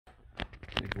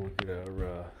look at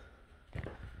our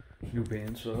new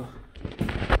bandsaw.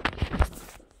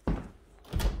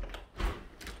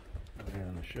 Here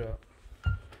in the shop.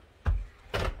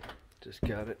 Just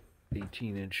got it.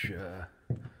 18-inch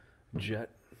jet.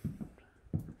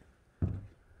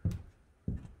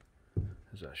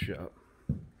 There's our shop.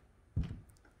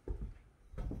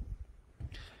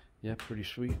 Yeah, pretty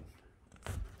sweet.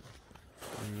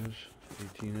 There it is.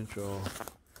 18-inch, all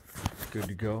good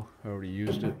to go. I already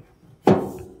used it.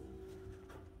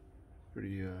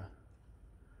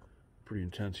 Pretty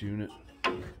intense unit.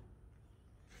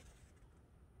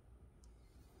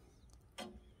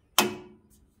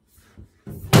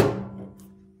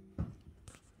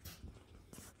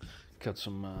 Cut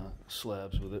some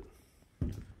slabs with it.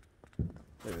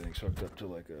 Everything's hooked up to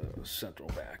like a central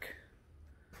back.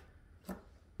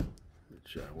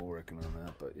 Which we're working on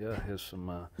that, but yeah, here's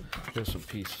some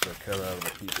pieces I cut out of a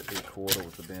piece of 8/4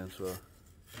 with the bandsaw.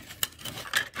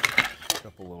 A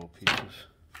couple little pieces.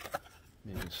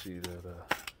 You can see that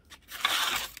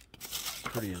it's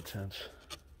pretty intense.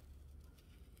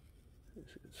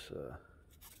 It's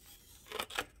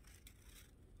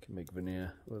can make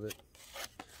veneer with it.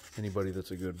 Anybody that's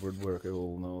a good woodworker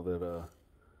will know that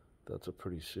that's a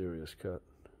pretty serious cut.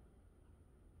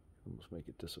 Almost make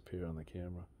it disappear on the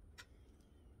camera.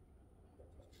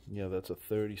 Yeah, that's a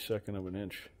 32nd of an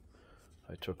inch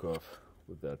I took off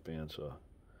with that bandsaw.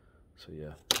 So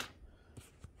yeah,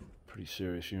 pretty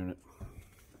serious unit.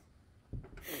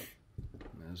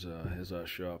 Here's our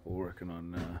shop. We're working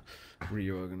on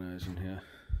reorganizing here.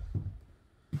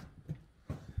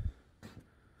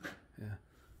 Yeah.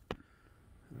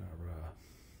 Our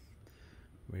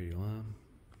radial arm.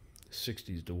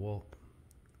 60s DeWalt.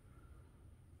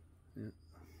 Yeah.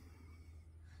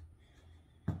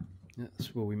 Yeah,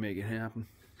 that's where we make it happen.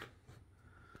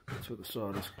 That's where the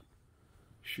sawdust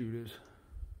chute is.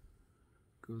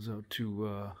 Goes out to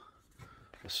a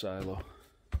silo.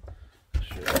 I'll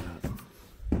show you that.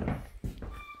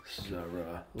 This is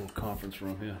our little conference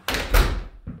room here. This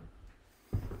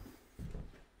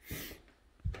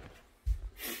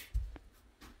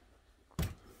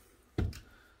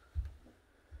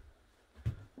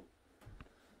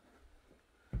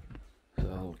is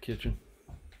our little kitchen.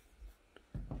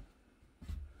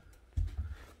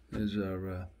 There's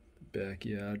our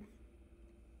backyard.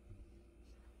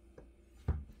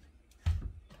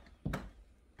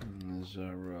 And there's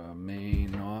our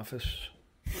main office.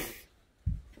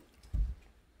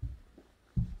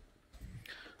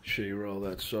 Show you where all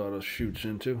that sawdust shoots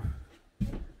into.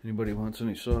 Anybody wants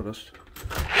any sawdust,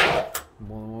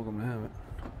 more than welcome to have it.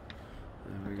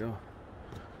 There we go.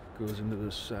 Goes into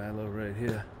this silo right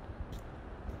here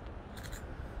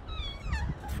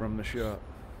from the shop.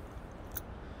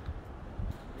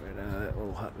 Right out of that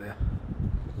little hut there.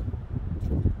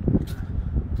 This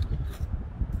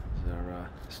is our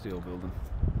steel building.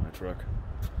 My truck.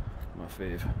 My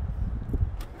fave.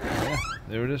 Yeah,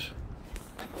 there it is.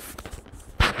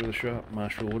 To the shop,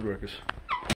 Marshall Woodworkers.